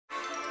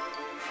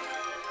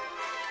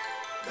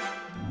Hello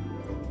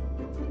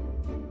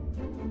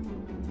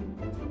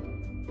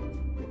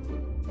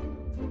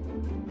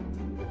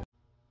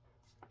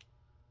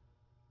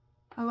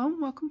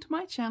and welcome to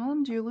my channel.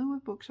 I'm Julie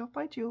with Bookshelf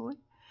by Julie.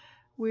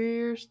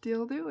 We're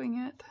still doing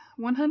it.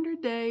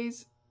 100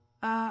 days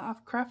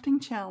of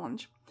crafting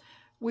challenge.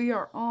 We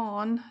are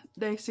on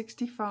day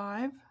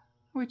 65,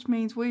 which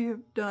means we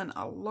have done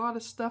a lot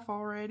of stuff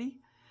already.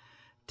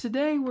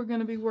 Today we're going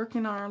to be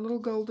working on our little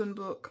golden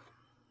book.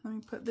 Let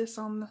me put this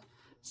on the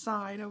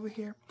side over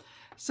here.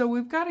 So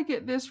we've got to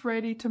get this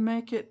ready to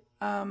make it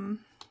a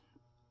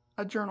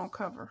journal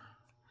cover.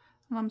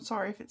 And I'm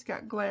sorry if it's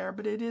got glare,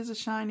 but it is a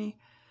shiny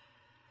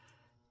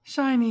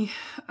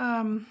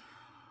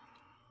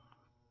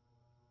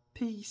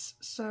piece.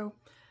 So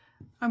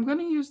I'm going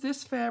to use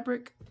this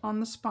fabric on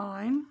the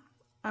spine.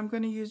 I'm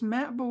going to use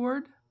mat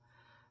board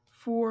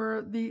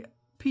for the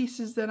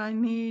pieces that I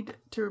need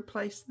to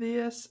replace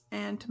this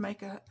and to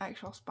make an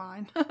actual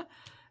spine.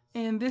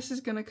 And this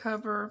is going to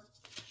cover,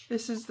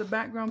 this is the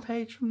background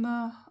page from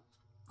the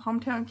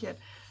Hometown Kit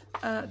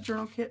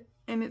journal kit,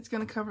 and it's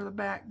going to cover the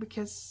back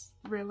because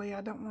really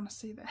I don't want to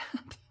see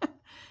that.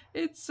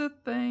 It's a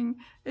thing.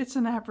 It's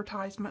an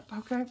advertisement,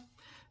 okay?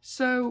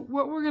 So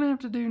what we're going to have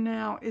to do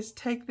now is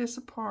take this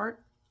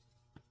apart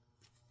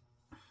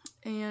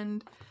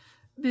and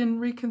then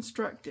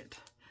reconstruct it.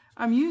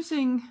 I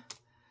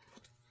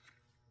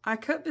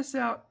cut this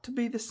out to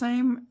be the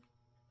same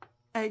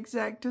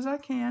exact as I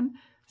can,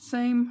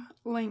 same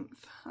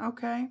length,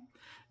 okay?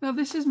 Now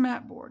this is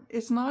mat board.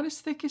 It's not as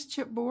thick as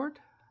chipboard,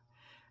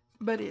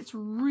 but it's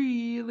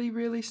really,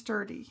 really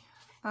sturdy.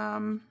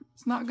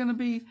 It's not going to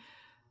be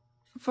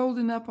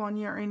folding up on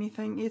you or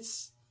anything.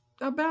 It's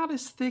about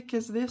as thick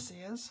as this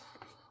is.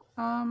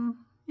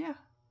 Yeah,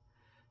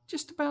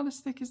 just about as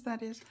thick as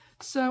that is.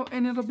 So,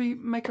 and it'll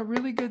make a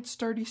really good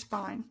sturdy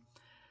spine.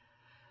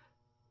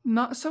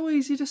 Not so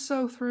easy to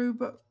sew through,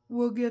 but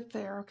we'll get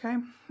there, okay?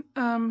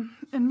 And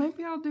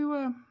maybe I'll do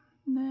I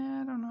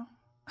don't know.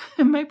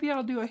 Maybe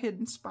I'll do a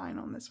hidden spine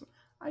on this one.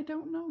 I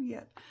don't know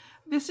yet.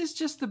 This is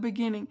just the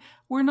beginning.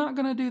 We're not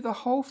going to do the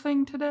whole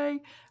thing today.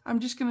 I'm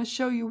just going to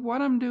show you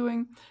what I'm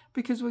doing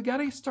because we got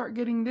to start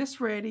getting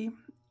this ready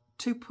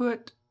to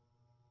put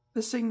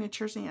the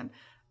signatures in.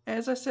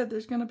 As I said,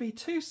 there's going to be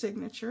 2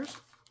 signatures.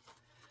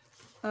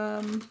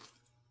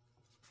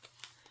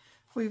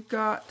 We've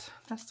got,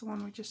 that's the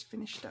one we just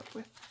finished up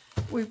with.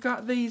 We've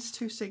got these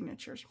 2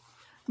 signatures.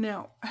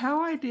 Now,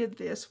 how I did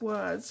this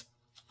was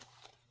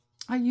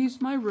I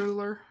used my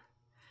ruler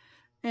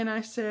and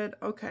I said,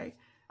 okay,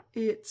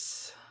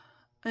 it's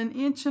 1.5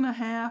 inches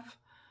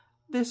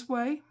this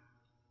way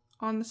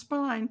on the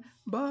spine,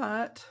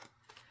 but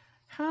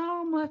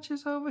how much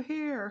is over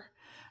here?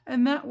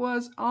 And that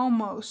was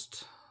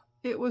almost,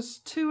 it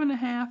was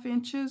 2.5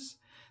 inches.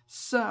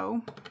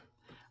 So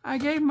I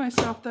gave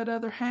myself that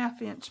other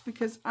 1/2 inch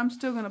because I'm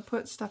still going to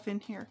put stuff in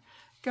here.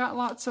 Got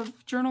lots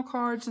of journal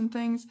cards and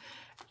things,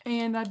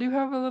 and I do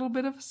have a little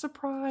bit of a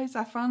surprise.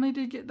 I finally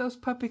did get those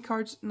puppy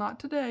cards, not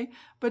today,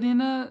 but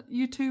in a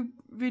YouTube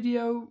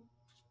video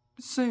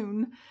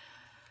soon.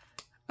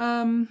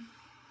 I'll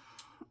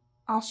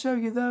show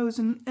you those,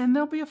 and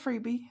they'll be a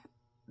freebie.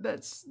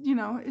 That's, you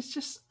know, it's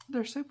just,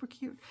 they're super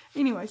cute.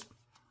 Anyways,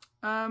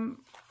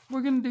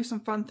 we're going to do some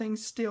fun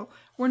things still.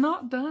 We're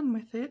not done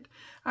with it.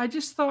 I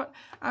just thought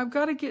I've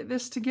got to get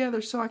this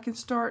together so I can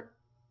start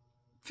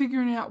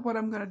figuring out what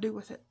I'm going to do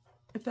with it,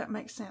 if that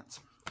makes sense.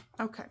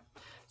 Okay,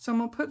 so I'm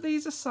going to put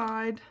these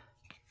aside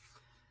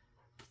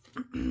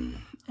and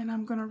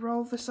I'm going to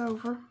roll this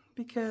over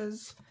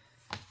because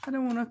I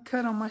don't want to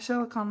cut on my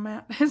silicone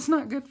mat. It's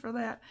not good for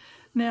that.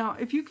 Now,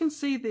 if you can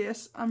see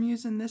this, I'm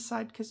using this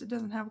side because it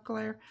doesn't have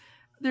glare.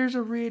 There's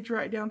a ridge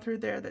right down through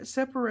there that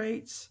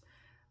separates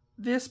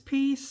this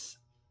piece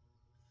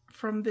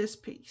from this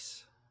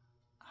piece.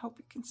 I hope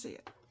you can see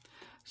it.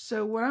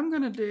 So what I'm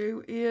going to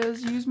do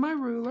is use my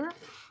ruler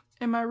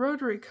and my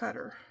rotary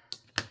cutter,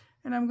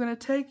 and I'm going to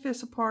take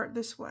this apart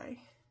this way.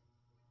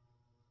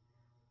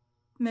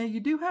 Now you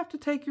do have to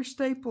take your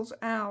staples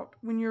out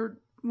when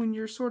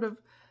you're sort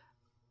of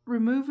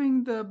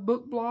removing the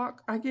book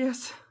block, I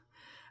guess.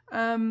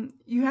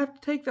 You have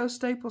to take those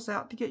staples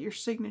out to get your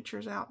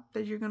signatures out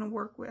that you're going to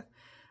work with.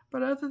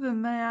 But other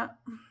than that,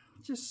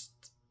 just,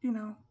 you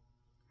know,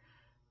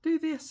 do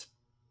this.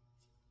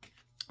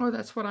 Or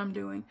that's what I'm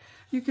doing.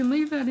 You can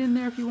leave that in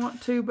there if you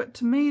want to, but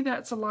to me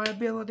that's a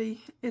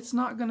liability. It's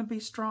not going to be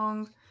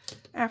strong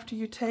after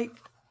you take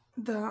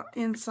the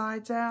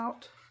insides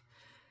out.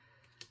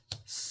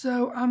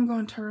 So I'm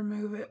going to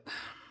remove it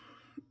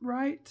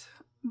right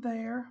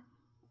there.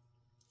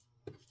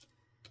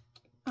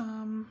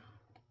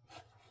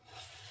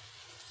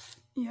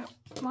 Yep,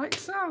 like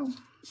so.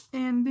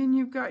 And then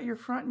you've got your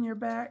front and your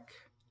back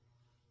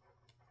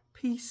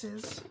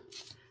pieces,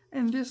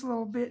 and this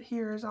little bit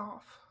here is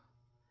off.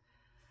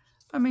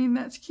 I mean,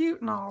 that's cute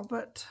and all,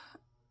 but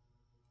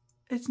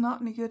it's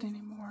not any good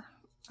anymore.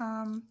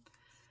 And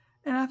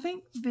I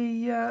think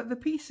the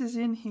pieces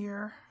in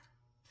here,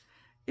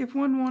 if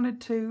one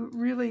wanted to,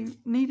 really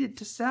needed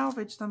to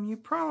salvage them, you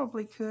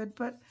probably could,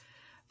 but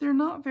they're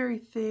not very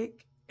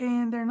thick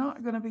and they're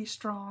not going to be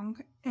strong,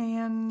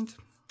 and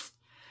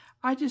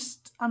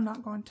I'm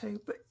not going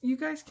to, but you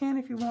guys can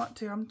if you want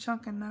to. I'm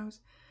chunking those.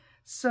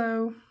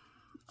 So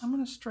I'm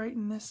going to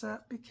straighten this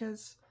up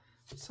because,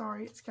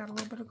 sorry, it's got a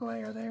little bit of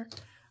glare there,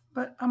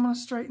 but I'm going to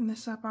straighten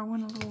this up. I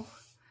went a little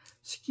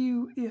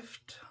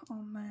skew-ifed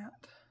on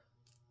that.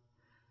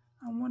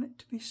 I want it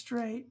to be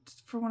straight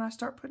for when I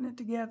start putting it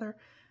together.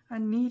 I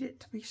need it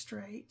to be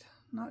straight,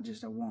 not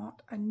just a want.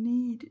 I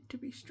need it to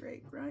be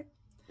straight, right?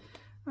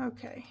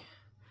 Okay,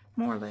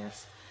 more or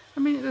less.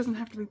 I mean, it doesn't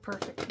have to be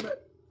perfect,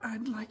 but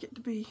I'd like it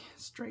to be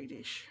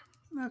straightish.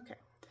 Okay,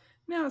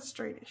 now it's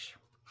straightish.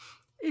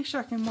 Ish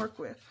I can work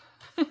with.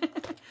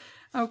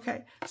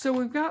 Okay, so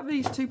we've got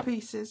these two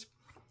pieces.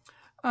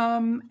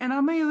 And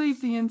I may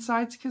leave the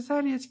insides because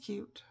that is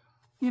cute.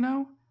 You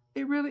know,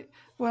 it really,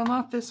 well,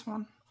 not this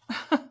one.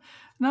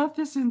 Not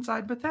this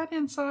inside, but that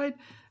inside,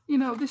 you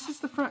know, this is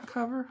the front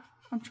cover.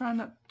 I'm trying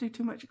not to do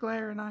too much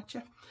glaring at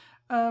you.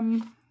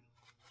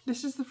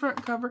 This is the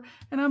front cover,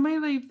 and I may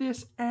leave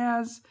this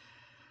as,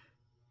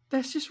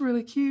 that's just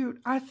really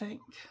cute, I think.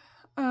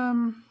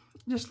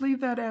 Just leave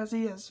that as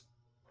is.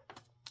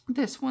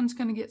 This one's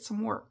going to get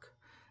some work.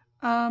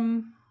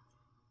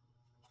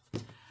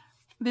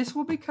 This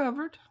will be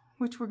covered,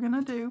 which we're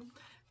going to do,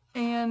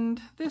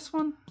 and this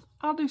one,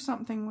 I'll do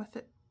something with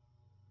it.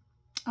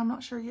 I'm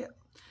not sure yet.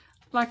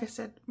 Like I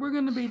said, we're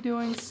going to be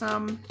doing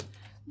some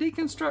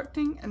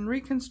deconstructing and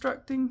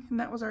reconstructing, and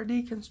that was our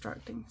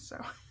deconstructing,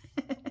 so.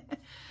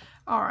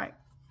 All right,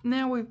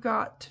 now we've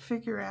got to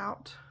figure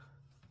out,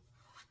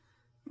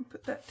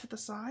 put that to the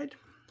side.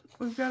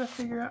 We've got to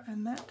figure out,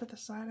 and that to the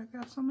side. I've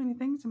got so many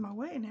things in my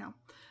way now.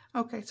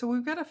 Okay, so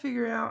we've got to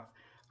figure out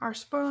our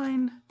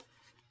spine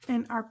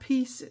and our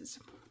pieces.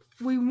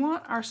 We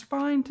want our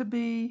spine to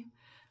be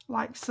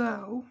like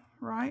so,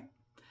 right?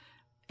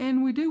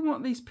 And we do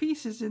want these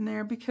pieces in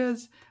there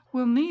because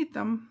we'll need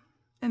them,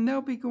 and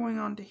they'll be going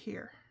on to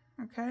here,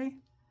 okay?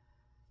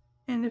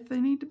 And if they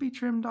need to be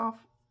trimmed off,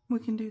 we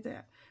can do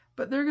that.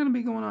 But they're going to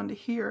be going on to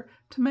here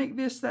to make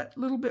this that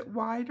little bit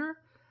wider.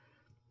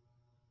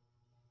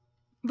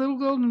 Little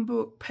Golden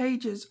Book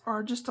pages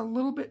are just a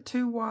little bit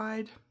too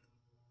wide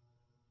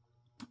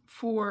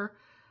for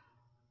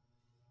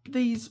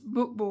these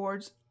book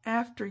boards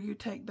after you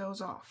take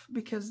those off,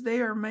 because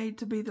they are made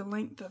to be the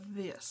length of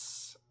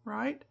this,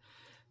 right?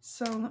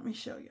 So let me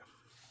show you.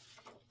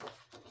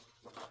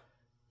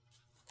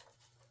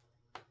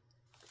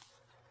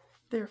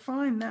 They're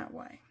fine that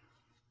way,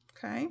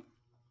 okay?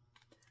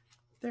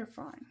 They're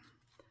fine.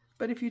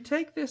 But if you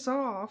take this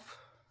off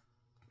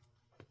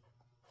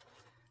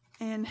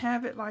and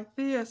have it like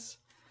this,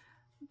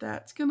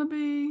 that's going to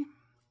be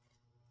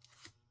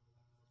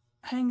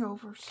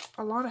hangovers,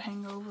 a lot of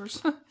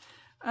hangovers.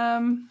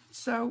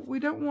 So we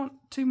don't want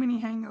too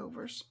many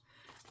hangovers.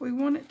 We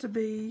want it to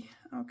be,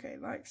 okay,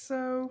 like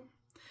so.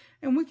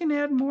 And we can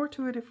add more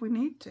to it if we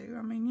need to.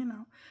 I mean, you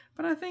know.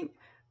 But I think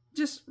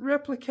just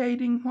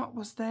replicating what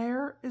was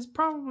there is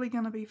probably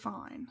going to be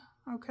fine.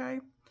 Okay.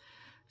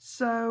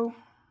 So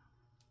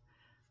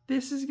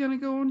this is going to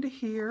go into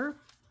here.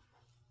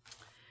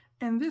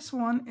 And this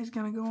one is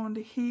going to go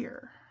into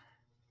here.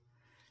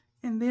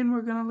 And then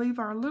we're going to leave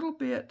our little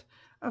bit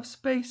of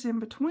space in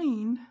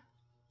between.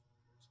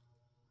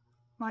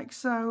 Like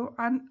so.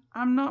 I'm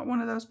not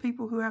one of those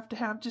people who have to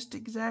have just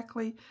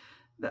exactly...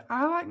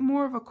 I like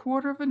more of a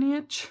 1/4 of an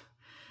inch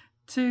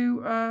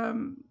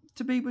to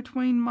be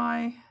between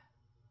my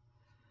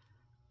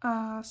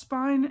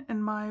spine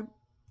and my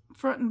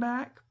front and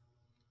back.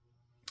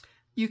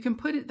 You can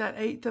put it that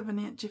 1/8 of an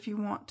inch if you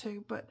want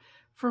to, but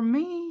for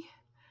me,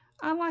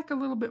 I like a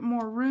little bit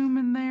more room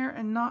in there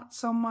and not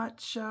so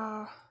much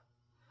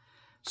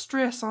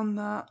stress on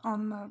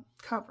the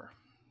cover.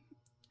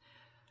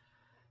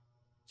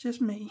 Just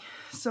me.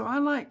 So I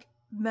like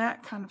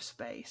that kind of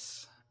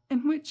space.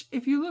 In which,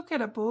 if you look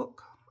at a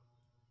book,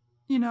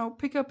 you know,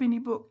 pick up any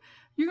book,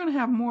 you're going to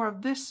have more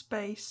of this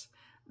space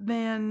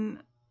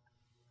than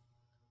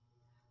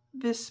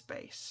this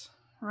space,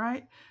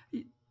 right?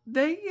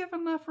 They give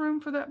enough room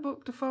for that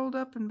book to fold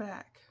up and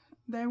back.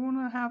 They want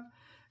to have,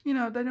 you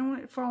know, they don't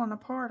want it falling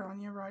apart on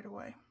you right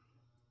away.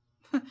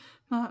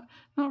 not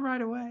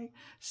right away.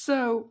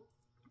 So,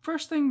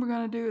 first thing we're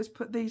going to do is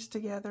put these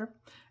together,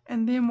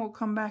 and then we'll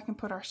come back and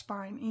put our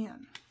spine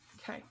in.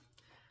 Okay,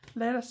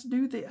 let us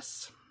do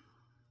this.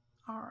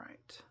 All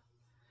right,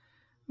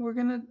 we're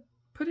going to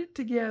put it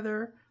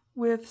together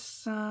with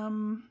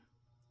some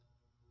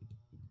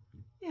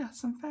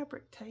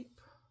fabric tape.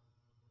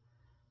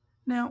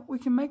 Now, we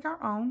can make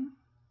our own,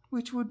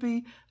 which would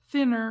be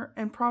thinner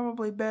and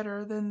probably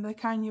better than the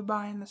kind you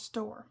buy in the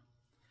store.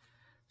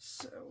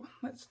 So,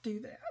 let's do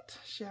that,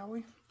 shall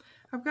we?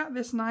 I've got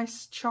this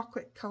nice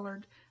chocolate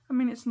colored, I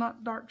mean, it's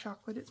not dark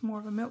chocolate, it's more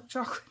of a milk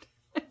chocolate.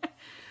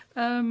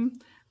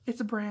 It's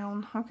a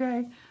brown,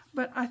 okay?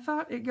 But I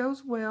thought it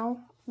goes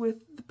well with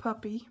the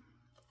puppy.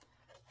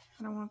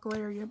 I don't want to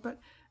glare you,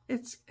 but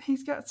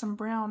he's got some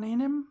brown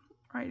in him,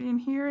 right in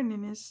here, and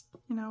in his,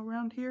 you know,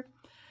 around here.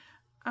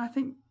 I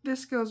think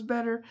this goes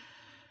better.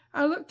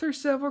 I looked through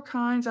several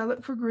kinds. I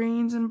looked for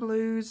greens and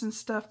blues and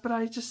stuff, but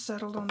I just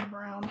settled on the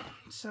brown.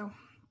 So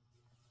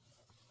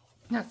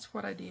that's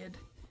what I did.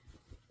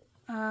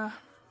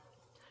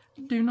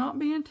 Do not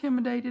be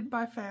intimidated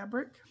by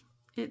fabric.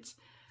 It's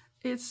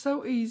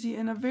so easy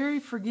and a very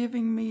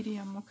forgiving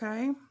medium,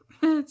 okay?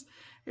 It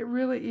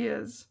really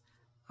is.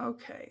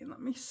 Okay,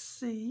 let me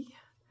see.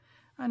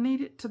 I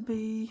need it to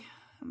be,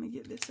 let me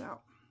get this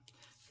out,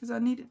 because I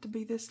need it to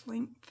be this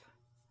length,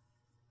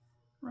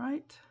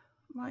 right?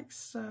 Like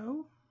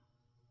so.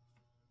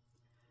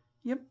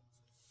 Yep.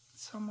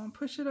 So I'm going to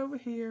push it over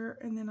here,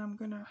 and then I'm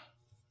going to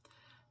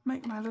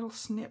make my little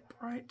snip,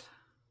 right?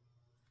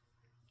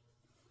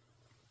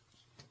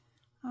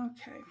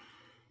 Okay.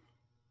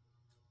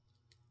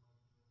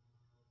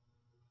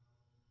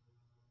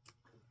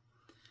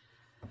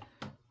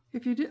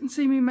 If you didn't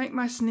see me make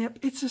my snip,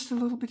 it's just a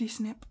little bitty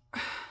snip.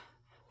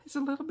 It's a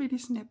little bitty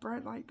snip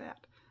right like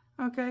that.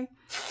 Okay?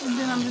 And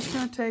then I'm just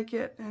going to take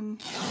it and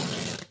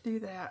do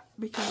that,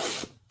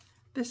 because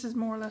this is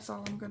more or less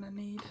all I'm going to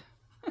need.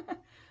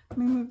 Let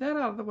me move that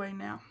out of the way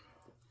now.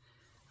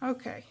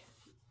 Okay.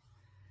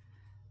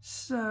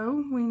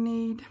 So we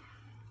need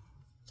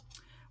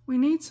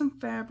some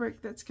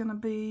fabric that's going to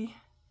be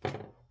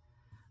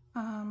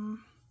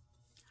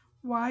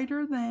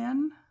wider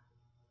than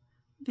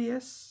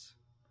this,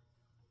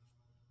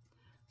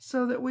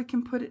 so that we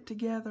can put it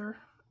together,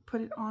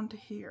 put it onto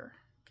here,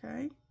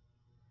 okay?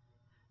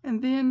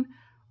 And then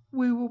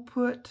we will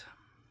put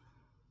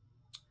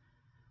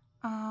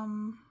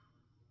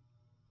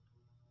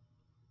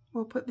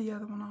we'll put the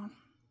other one on.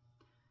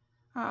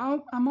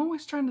 I'm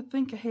always trying to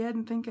think ahead,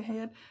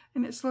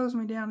 and it slows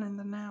me down in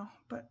the now,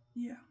 but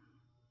yeah.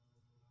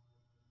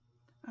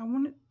 I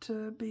want it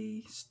to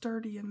be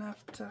sturdy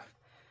enough to,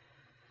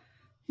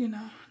 you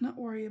know, not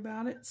worry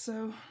about it.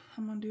 So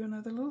I'm going to do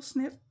another little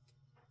snip,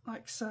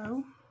 like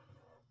so.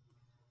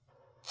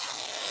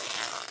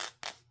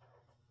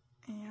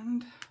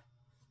 And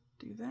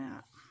do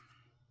that.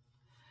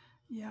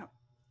 Yeah.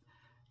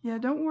 Yeah,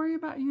 don't worry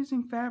about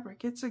using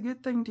fabric. It's a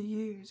good thing to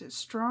use. It's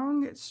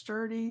strong, it's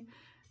sturdy.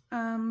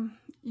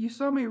 You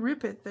saw me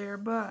rip it there,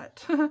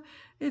 but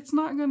it's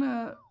not going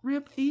to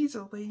rip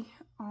easily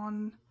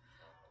on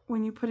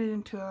when you put it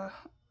into a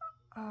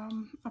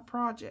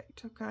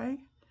project, okay?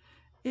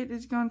 It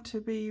is going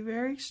to be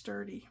very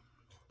sturdy.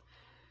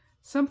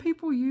 Some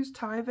people use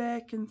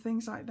Tyvek and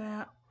things like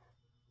that.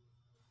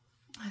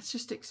 It's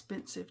just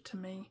expensive to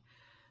me.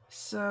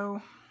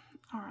 So,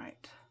 all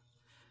right.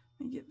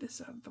 Let me get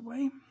this out of the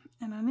way.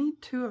 And I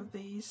need 2 of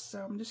these,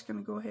 so I'm just going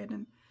to go ahead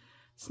and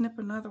snip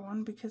another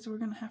one, because we're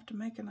going to have to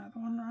make another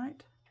one,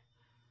 right?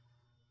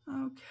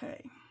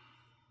 Okay.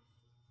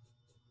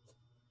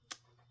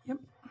 Yep.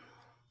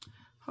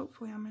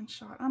 Hopefully I'm in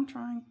shot. I'm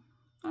trying.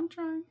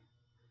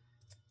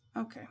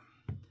 Okay.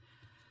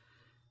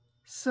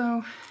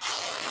 So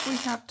we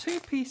have 2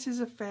 pieces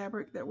of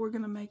fabric that we're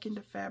going to make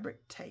into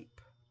fabric tape.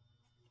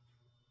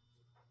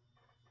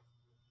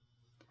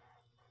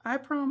 I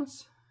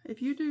promise,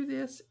 if you do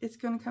this, it's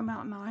going to come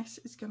out nice.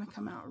 It's going to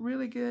come out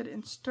really good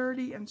and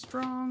sturdy and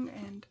strong,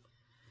 and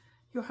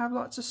you'll have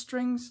lots of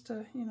strings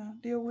to, you know,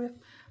 deal with.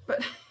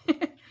 But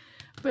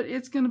but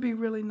it's going to be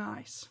really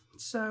nice.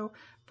 So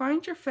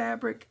find your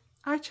fabric.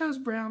 I chose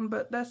brown,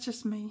 but that's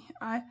just me.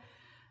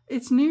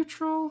 It's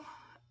neutral,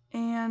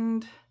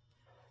 and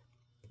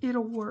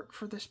it'll work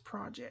for this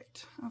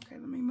project. Okay,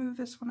 let me move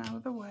this one out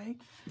of the way,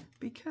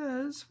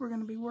 because we're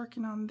going to be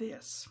working on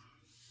this.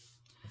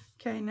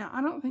 Okay, now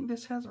I don't think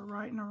this has a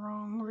right and a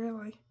wrong,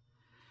 really.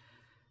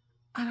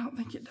 I don't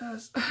think it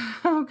does.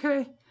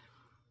 Okay,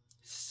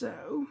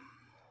 so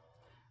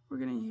we're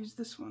going to use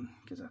this one,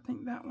 because I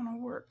think that one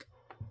will work.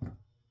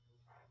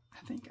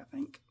 I think.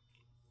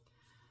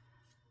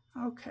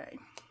 Okay,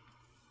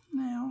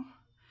 now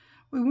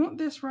we want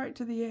this right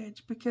to the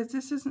edge, because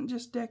this isn't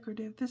just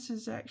decorative. This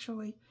is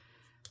actually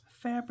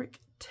fabric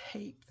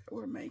tape that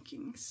we're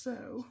making.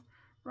 So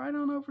right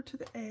on over to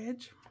the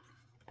edge.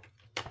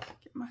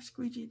 Get my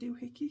squeegee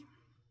doohickey.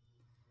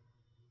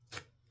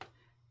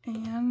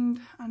 And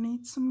I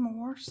need some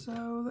more,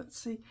 so let's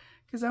see,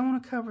 because I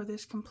want to cover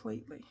this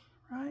completely,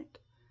 right?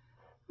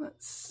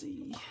 Let's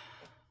see.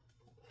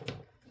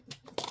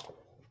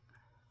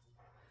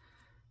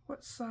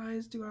 What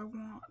size do I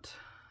want?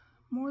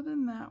 More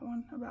than that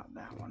one, about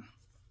that one.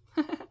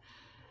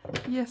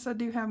 Yes, I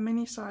do have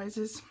many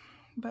sizes,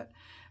 but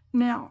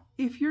now,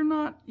 if you're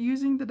not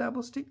using the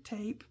double stick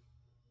tape,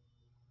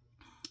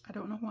 I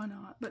don't know why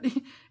not, but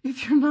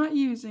if you're not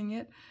using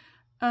it,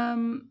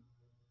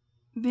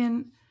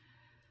 then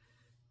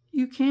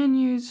you can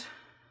use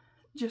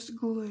just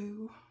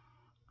glue.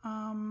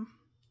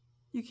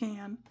 You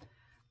can.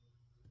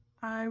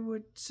 I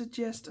would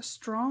suggest a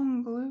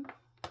strong glue.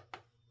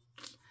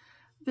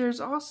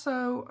 There's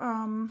also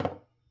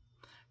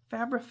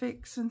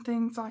Fabrifix and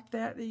things like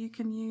that that you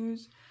can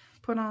use,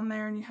 put on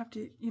there, and you have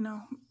to, you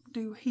know,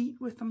 do heat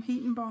with them,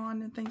 heat and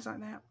bond and things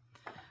like that.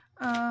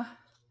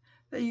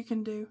 That you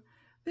can do.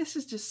 This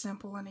is just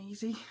simple and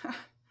easy.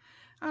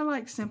 I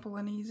like simple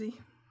and easy.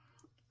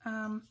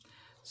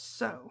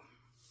 So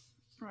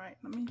Right,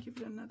 let me give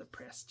it another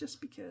press just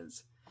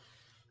because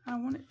I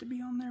want it to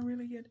be on there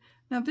really good.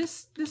 Now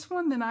this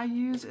one that I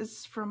use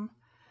is from,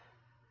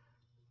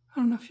 I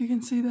don't know if you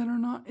can see that or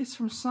not, it's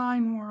from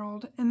Sign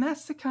World, and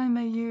that's the kind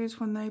they use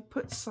when they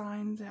put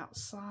signs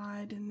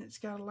outside, and it's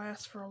got to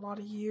last for a lot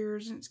of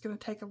years, and it's going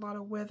to take a lot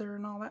of weather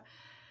and all that.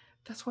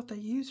 That's what they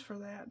use for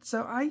that.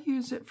 So I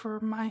use it for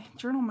my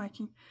journal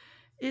making.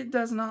 It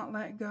does not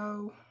let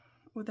go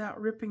without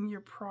ripping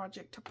your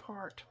project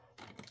apart.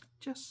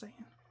 Just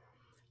saying.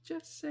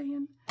 Just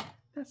saying.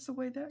 That's the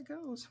way that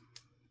goes.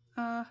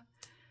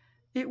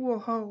 It will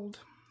hold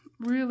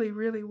really,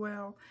 really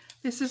well.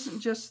 This isn't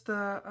just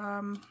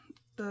the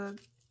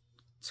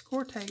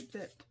score tape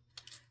that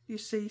you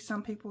see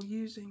some people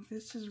using.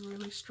 This is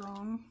really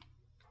strong.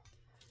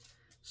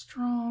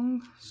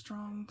 Strong,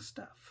 strong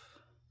stuff.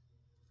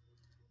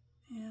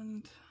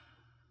 And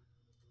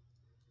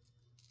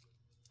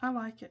I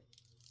like it.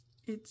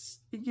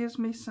 It gives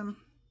me some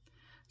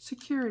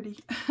security.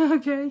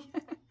 Okay.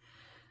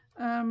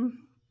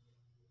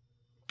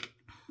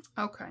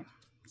 Okay,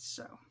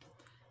 so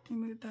let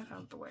me move that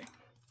out of the way. I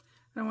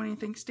don't want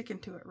anything sticking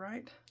to it,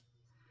 right?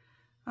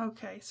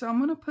 Okay, so I'm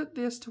going to put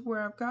this to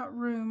where I've got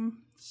room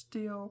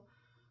still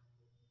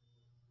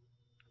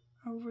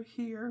over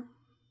here.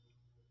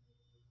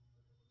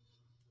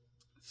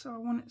 So I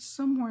want it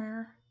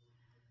somewhere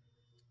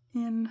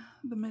in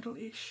the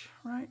middle-ish,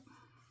 right?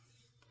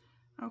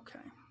 Okay.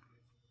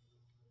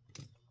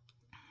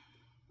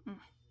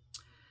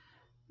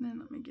 Then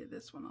let me get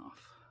this one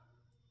off,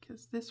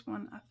 because this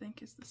one I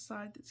think is the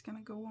side that's going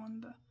to go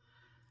on the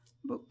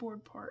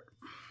bookboard part.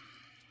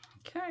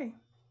 Okay.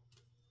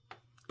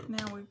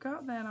 Now we've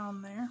got that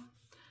on there.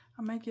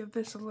 I may give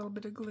this a little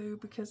bit of glue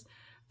because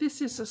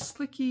this is a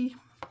slicky,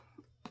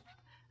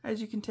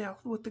 as you can tell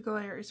with the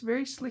glare. It's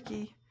very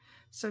slicky,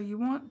 so you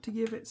want to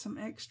give it some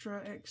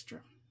extra.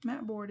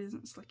 Matte board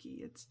isn't slicky.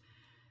 It's,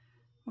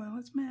 well,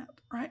 it's matte,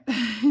 right?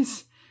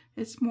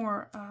 it's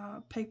more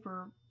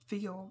paper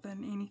feel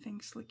than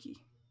anything slicky.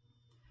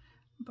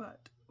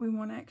 But we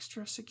want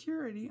extra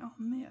security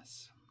on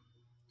this.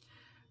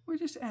 We're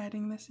just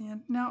adding this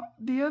in. Now,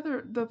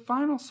 the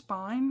final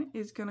spine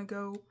is going to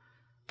go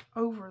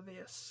over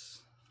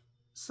this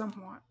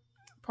somewhat,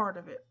 part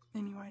of it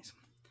anyways.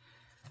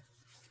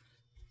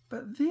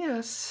 But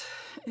this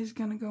is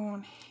going to go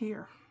on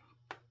here.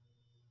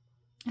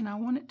 And I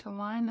want it to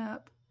line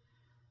up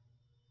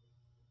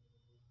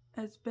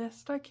as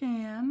best I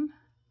can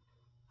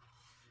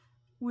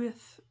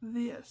with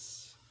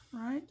this,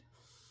 right?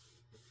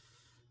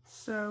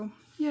 So,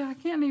 yeah, I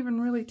can't even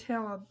really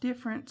tell a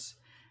difference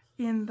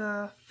in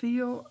the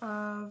feel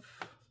of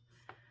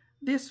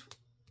this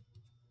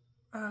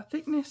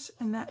thickness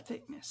and that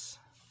thickness.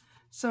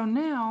 So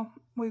now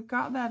we've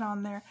got that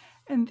on there,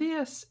 and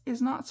this is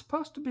not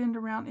supposed to bend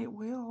around. It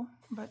will,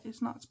 but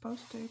it's not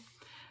supposed to.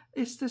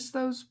 It's just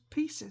those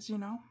pieces, you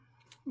know,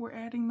 we're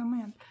adding them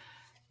in.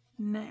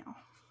 Now,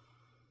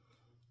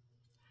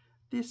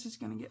 this is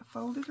going to get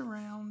folded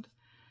around,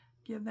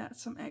 give that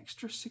some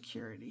extra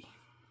security.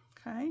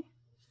 Okay?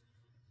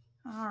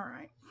 All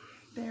right.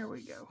 There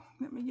we go.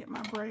 Let me get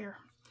my brayer.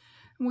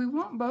 We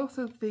want both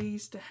of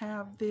these to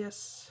have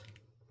this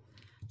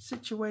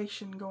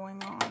situation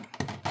going on.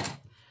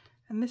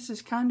 And this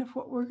is kind of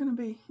what we're going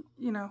to be,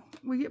 you know,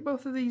 we get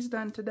both of these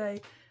done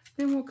today.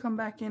 Then we'll come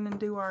back in and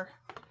do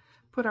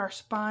put our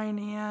spine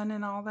in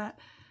and all that.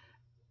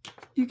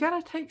 You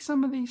got to take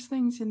some of these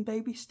things in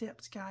baby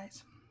steps,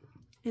 guys.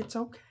 It's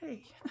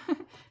okay.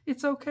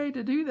 It's okay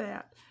to do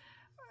that.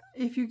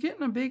 If you get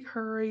in a big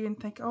hurry and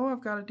think, oh,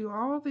 I've got to do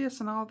all this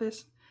and all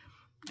this,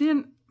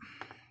 then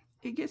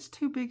it gets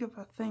too big of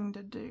a thing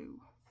to do.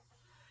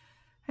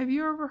 Have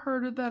you ever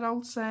heard of that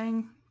old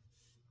saying,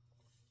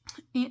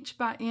 inch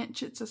by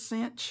inch it's a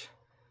cinch,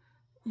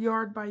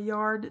 yard by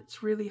yard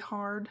it's really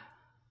hard?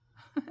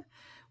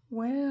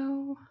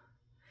 Well,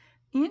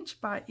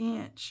 inch by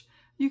inch,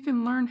 you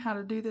can learn how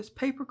to do this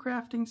paper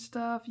crafting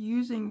stuff,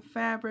 using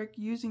fabric,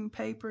 using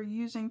paper,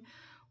 using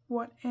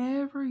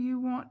whatever you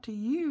want to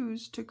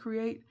use to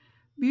create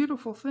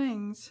beautiful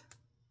things.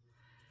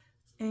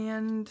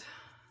 And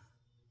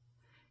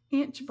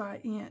inch by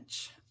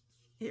inch,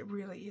 it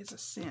really is a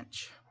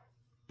cinch.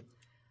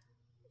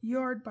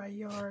 Yard by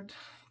yard,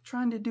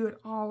 trying to do it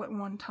all at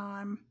one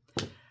time,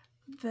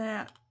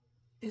 that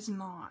is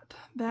not.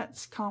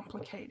 That's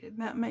complicated.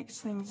 That makes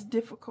things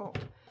difficult.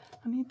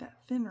 I need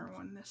that thinner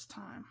one this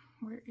time.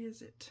 Where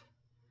is it?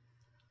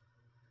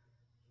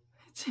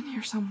 It's in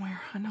here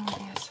somewhere. I know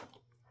it is.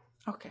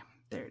 Okay,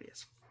 there it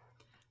is.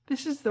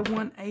 This is the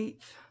 1/8.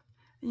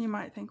 You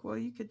might think, well,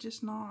 you could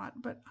just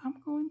not, but I'm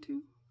going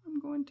to.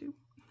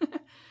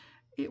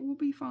 It will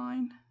be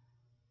fine.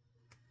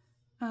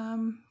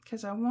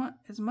 Because I want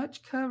as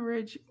much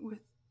coverage with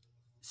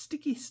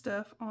sticky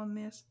stuff on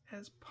this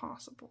as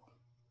possible,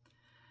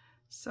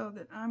 so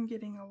that I'm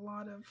getting a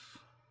lot of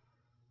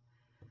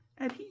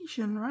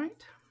adhesion,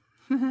 right?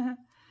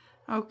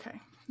 Okay,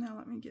 now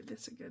let me give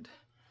this a good,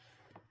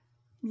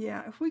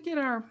 yeah, if we get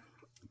our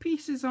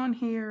pieces on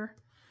here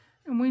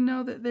and we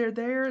know that they're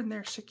there and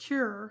they're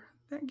secure,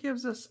 that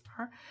gives us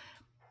our...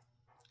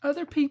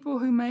 Other people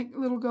who make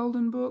little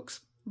golden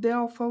books,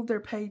 they'll fold their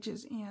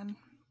pages in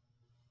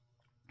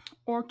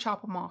or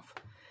chop them off.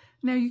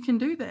 Now you can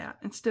do that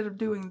instead of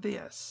doing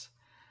this.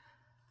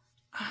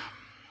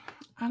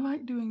 I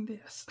like doing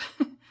this.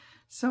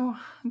 So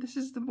this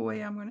is the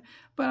way I'm going to,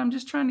 but I'm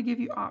just trying to give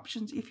you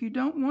options. If you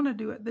don't want to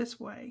do it this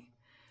way,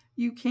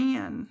 you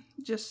can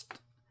just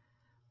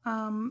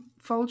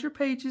fold your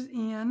pages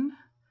in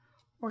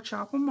or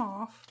chop them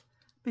off,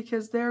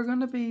 because they're going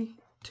to be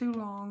too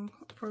long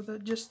for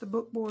just the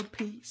bookboard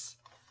piece.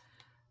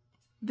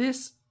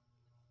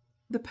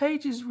 The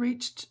pages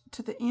reached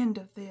to the end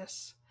of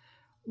this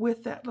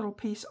with that little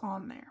piece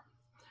on there.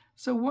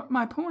 So what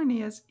my point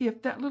is,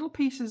 if that little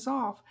piece is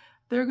off,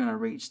 they're going to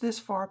reach this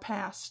far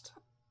past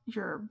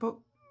your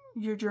book,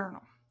 your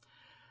journal.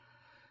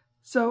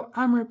 So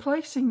I'm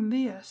replacing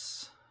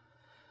this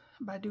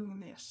by doing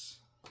this.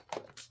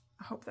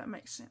 I hope that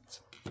makes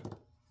sense.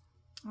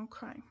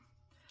 Okay.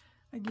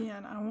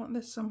 Again, I want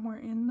this somewhere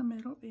in the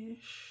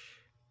middle-ish.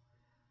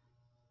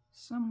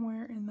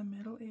 Somewhere in the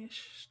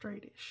middle-ish,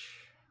 straight-ish,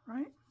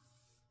 right?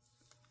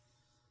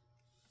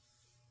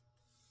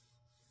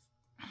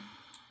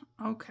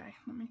 Okay,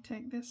 let me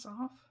take this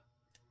off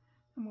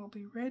and we'll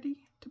be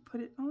ready to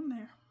put it on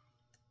there.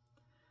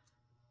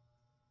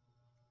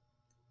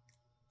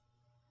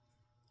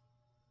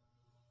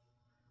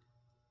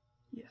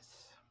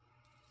 Yes.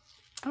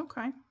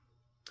 Okay.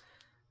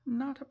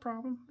 Not a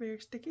problem. Very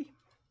sticky.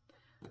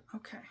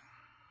 Okay.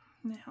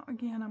 Now,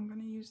 again, I'm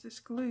going to use this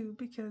glue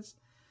because,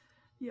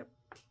 yep,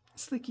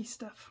 slicky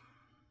stuff.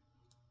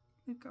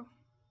 There you go.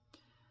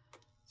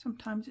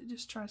 Sometimes it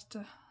just tries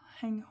to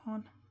hang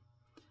on.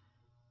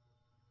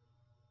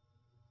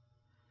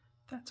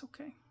 That's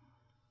okay.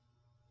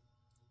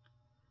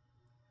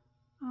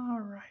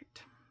 All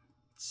right.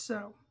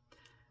 So,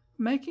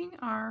 making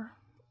our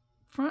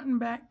front and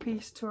back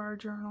piece to our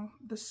journal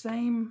the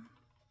same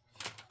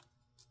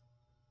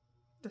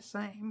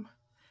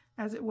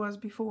as it was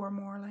before,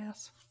 more or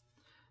less.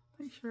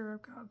 Make sure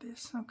I've got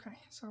this. Okay,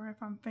 sorry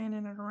if I'm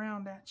fanning it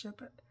around at you,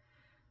 but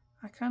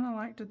I kind of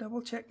like to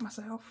double check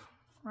myself,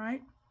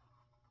 right?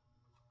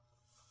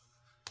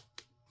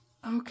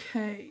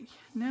 Okay,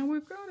 now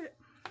we've got it.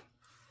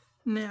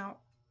 Now,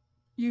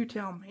 you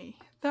tell me,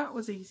 that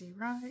was easy,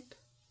 right?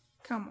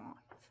 Come on,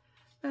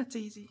 that's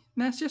easy.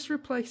 That's just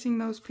replacing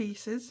those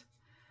pieces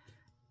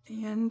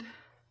and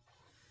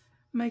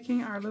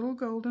making our little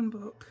golden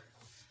book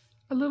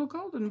a little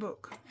golden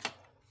book.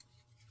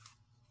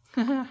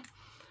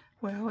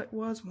 Well, it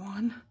was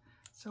one,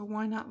 so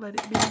why not let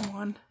it be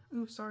one?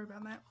 Ooh, sorry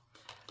about that.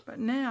 But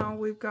now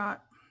we've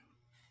got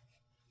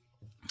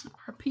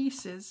our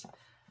pieces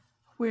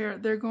where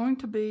they're going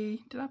to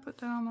be, did I put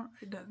that on the,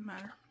 it doesn't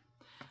matter.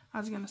 I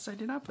was going to say,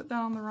 did I put that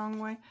on the wrong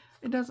way?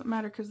 It doesn't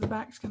matter because the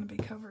back's going to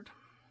be covered.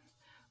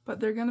 But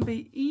they're going to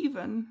be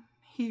even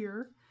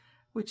here,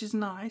 which is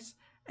nice,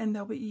 and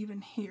they'll be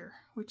even here,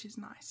 which is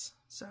nice.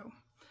 So,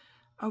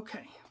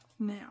 okay,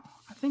 now,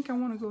 I think I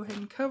want to go ahead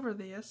and cover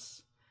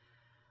this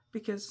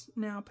because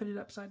now I put it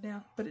upside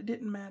down, but it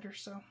didn't matter,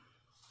 so,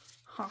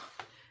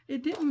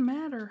 it didn't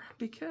matter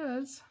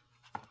because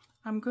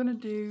I'm going to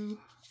do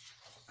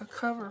a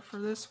cover for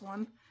this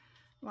one,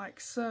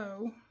 like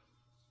so,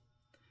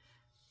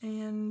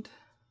 and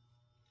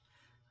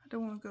I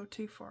don't want to go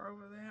too far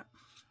over that.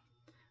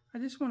 I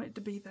just want it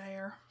to be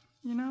there,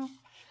 you know,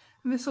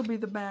 and this will be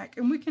the back,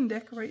 and we can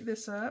decorate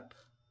this up,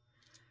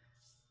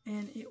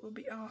 and it will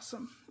be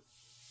awesome.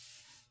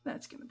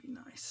 That's going to be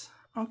nice.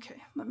 Okay,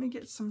 let me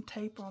get some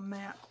tape on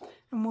that,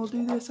 and we'll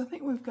do this. I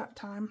think we've got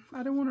time.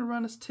 I don't want to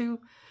run us too,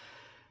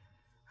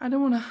 I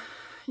don't want to,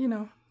 you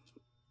know,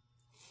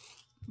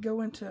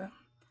 go into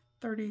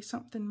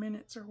 30-something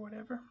minutes or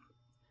whatever.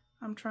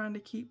 I'm trying to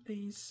keep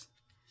these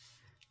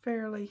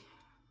fairly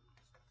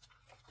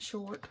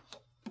short.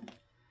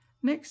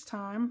 Next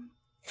time,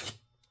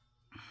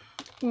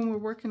 when we're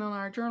working on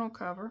our journal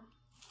cover,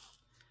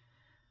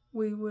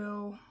 we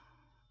will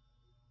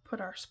put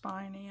our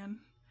spine in.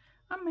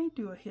 I may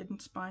do a hidden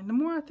spine. The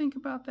more I think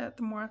about that,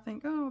 the more I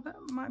think, oh, that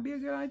might be a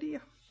good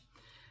idea.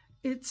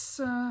 It's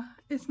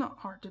not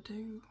hard to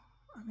do.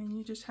 I mean,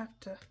 you just have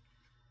to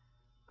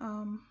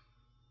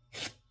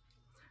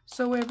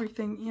sew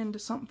everything into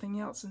something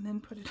else and then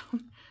put it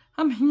on.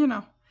 I mean, you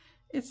know,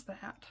 it's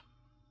that.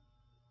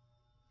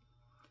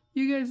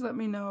 You guys let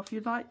me know if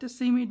you'd like to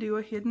see me do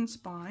a hidden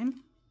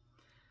spine.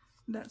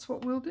 That's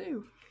what we'll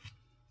do.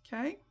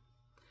 Okay?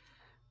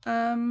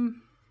 I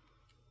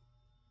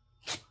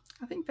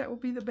think that will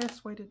be the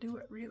best way to do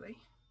it, really.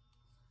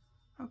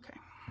 Okay.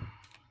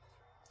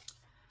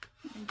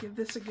 Let me give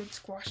this a good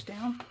squash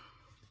down.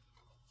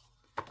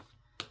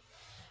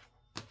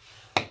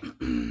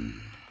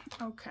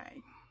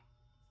 Okay.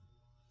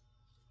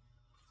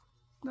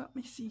 Let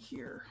me see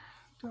here.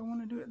 Do I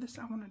want to do it this?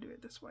 I want to do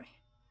it this way.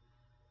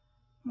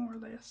 More or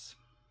less.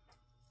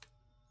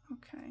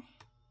 Okay.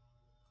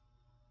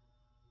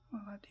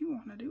 Well, I do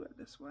want to do it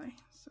this way,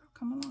 so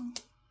come along.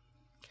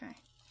 Okay.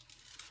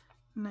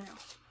 Now,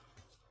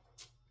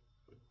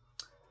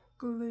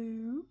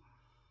 glue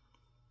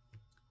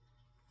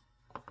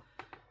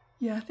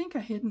Yeah, I think a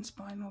hidden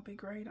spine will be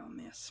great on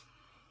this.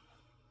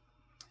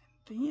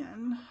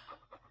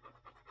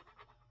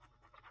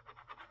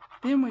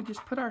 Then we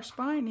just put our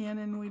spine in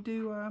and we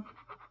do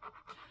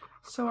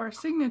sew our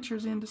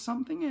signatures into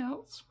something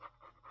else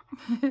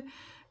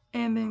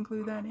and then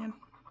glue that in.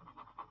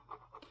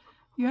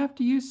 You have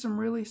to use some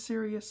really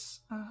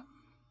serious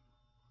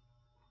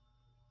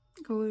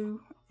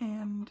glue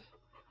and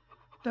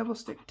double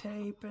stick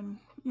tape, and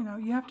you know,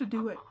 you have to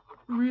do it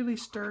really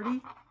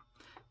sturdy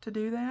to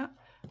do that,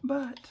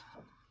 but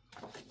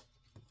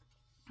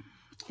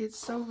it's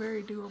so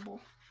very doable.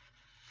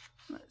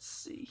 Let's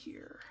see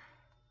here.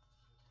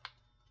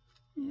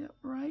 Yep,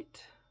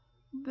 right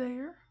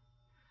there.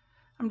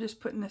 I'm just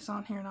putting this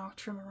on here and I'll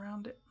trim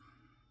around it.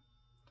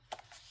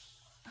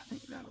 I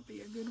think that'll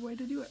be a good way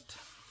to do it,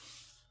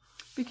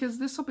 because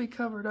this will be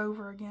covered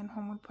over again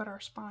when we put our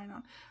spine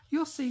on.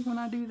 You'll see when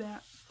I do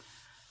that,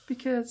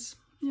 because,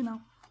 you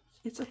know,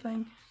 it's a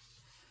thing.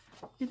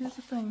 It is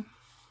a thing.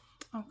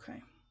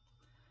 Okay,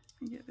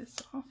 let me get this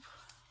off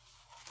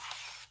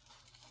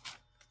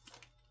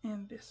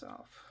and this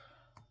off.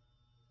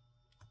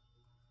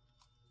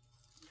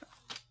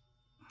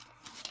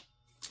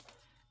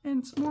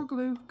 And some more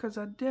glue, because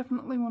I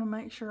definitely want to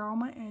make sure all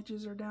my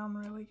edges are down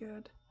really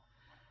good.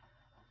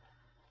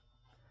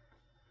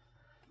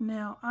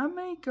 Now, I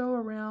may go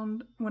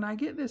around, when I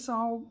get this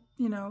all,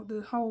 you know,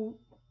 the whole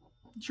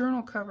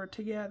journal cover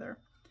together,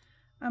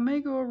 I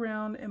may go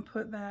around and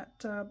put that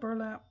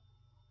burlap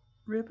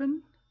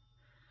ribbon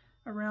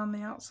around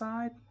the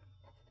outside.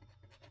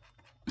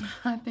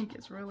 I think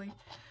it's really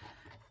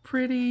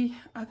pretty.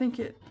 I think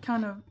it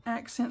kind of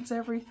accents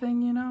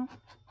everything, you know.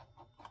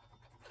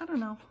 I don't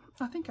know.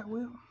 I think I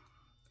will.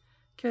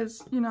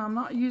 Because, you know, I'm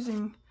not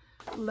using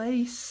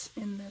lace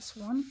in this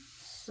one.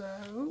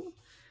 So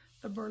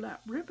the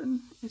burlap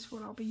ribbon is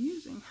what I'll be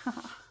using.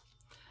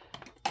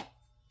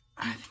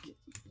 I think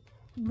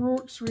it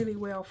works really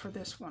well for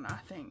this one, I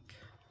think.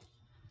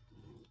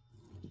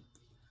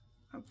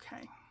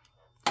 Okay.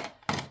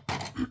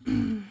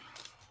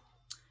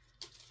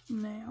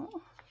 Now,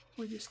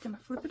 we're just going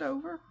to flip it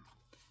over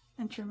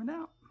and trim it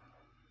out.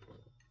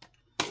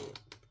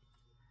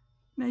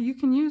 Now, you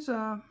can use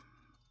a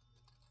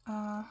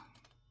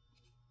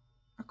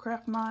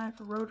craft knife,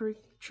 a rotary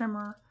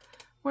trimmer,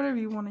 whatever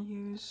you want to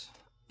use.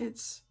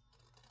 It's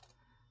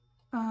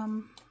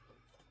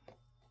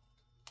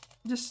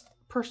just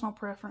personal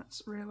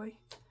preference, really,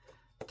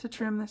 to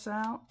trim this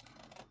out.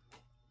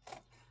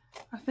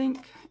 I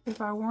think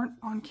if I weren't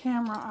on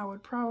camera, I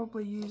would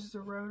probably use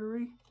the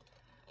rotary,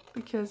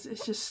 because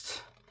it's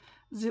just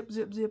zip,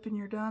 zip, zip, and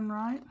you're done,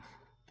 right?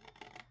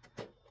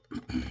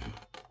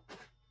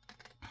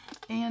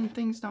 And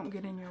things don't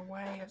get in your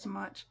way as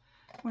much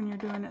when you're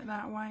doing it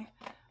that way.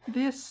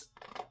 This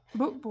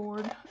book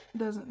board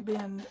doesn't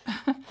bend,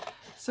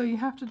 so you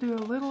have to do a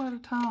little at a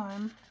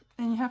time,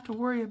 and you have to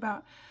worry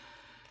about,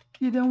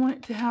 you don't want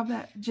it to have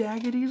that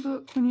jaggedy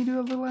look when you do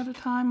a little at a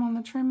time on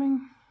the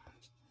trimming.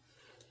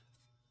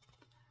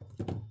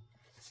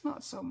 It's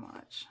not so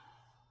much.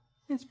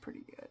 It's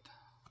pretty good.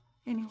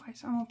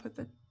 Anyways, I'm going to put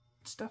the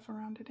stuff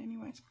around it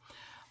anyways.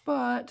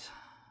 But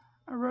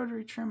a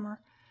rotary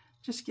trimmer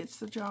just gets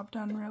the job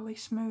done really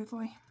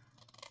smoothly.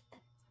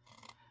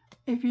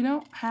 If you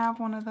don't have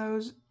one of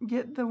those,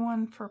 get the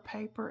one for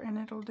paper, and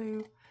it'll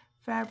do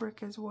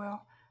fabric as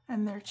well,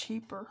 and they're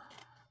cheaper.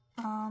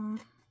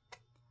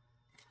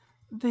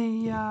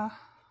 The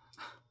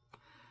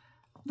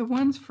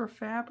ones for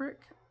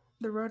fabric,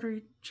 the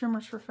rotary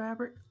trimmers for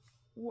fabric,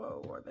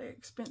 whoa, are they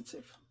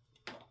expensive.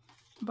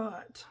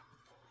 But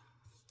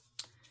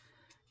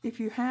if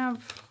you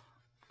have,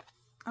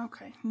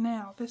 okay,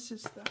 now this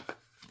is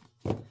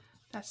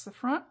that's the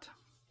front,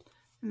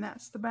 and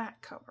that's the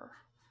back cover.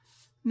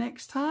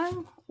 Next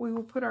time, we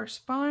will put our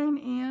spine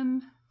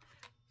in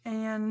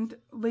and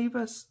leave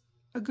us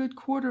a good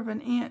 1/4 of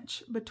an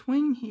inch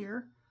between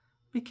here,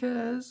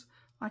 because,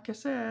 like I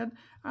said,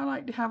 I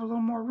like to have a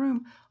little more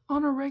room.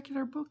 On a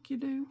regular book, you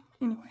do.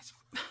 Anyways,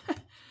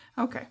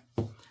 okay,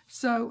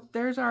 so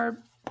there's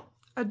our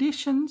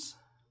additions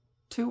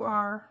to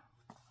our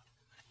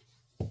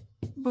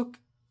book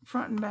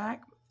front and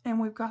back, and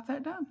we've got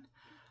that done.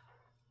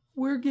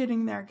 We're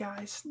getting there,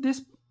 guys.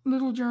 This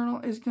little journal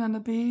is going to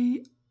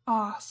be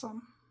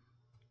awesome.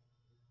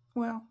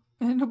 Well,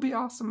 it'll be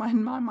awesome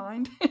in my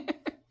mind.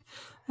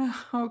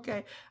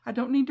 Okay, I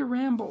don't need to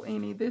ramble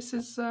any. This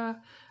is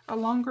a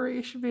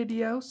longer-ish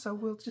video, so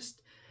we'll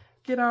just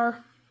get that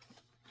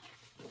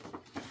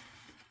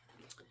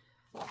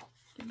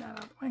out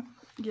of the way.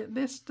 Get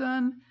this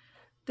done.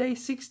 Day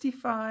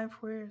 65.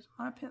 Where's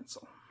my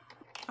pencil?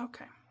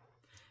 Okay.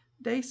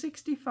 Day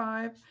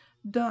 65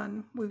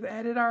 done. We've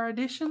added our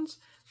additions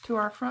to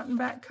our front and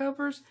back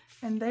covers,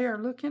 and they are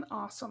looking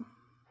awesome.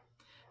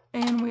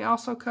 And we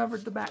also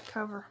covered the back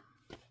cover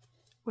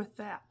with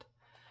that.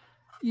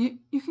 You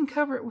can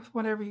cover it with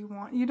whatever you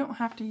want. You don't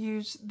have to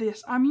use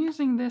this. I'm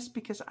using this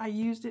because I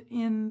used it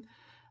in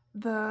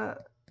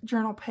the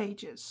journal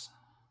pages.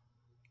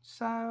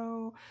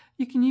 So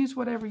you can use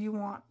whatever you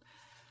want.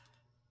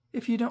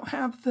 If you don't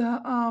have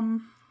the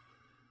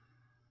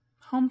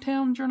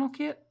hometown journal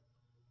kit,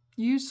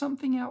 use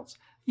something else.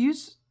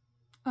 Use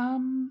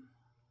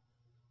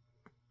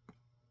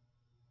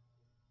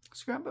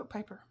scrapbook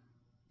paper.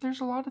 There's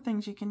a lot of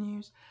things you can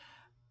use.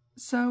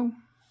 So,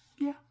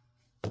 yeah.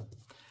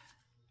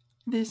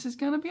 This is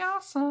going to be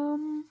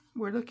awesome.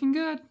 We're looking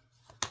good.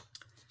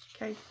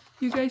 Okay,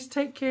 you guys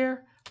take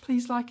care.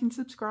 Please like and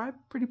subscribe,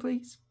 pretty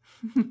please.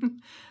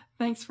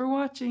 Thanks for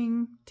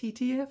watching.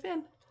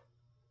 TTFN.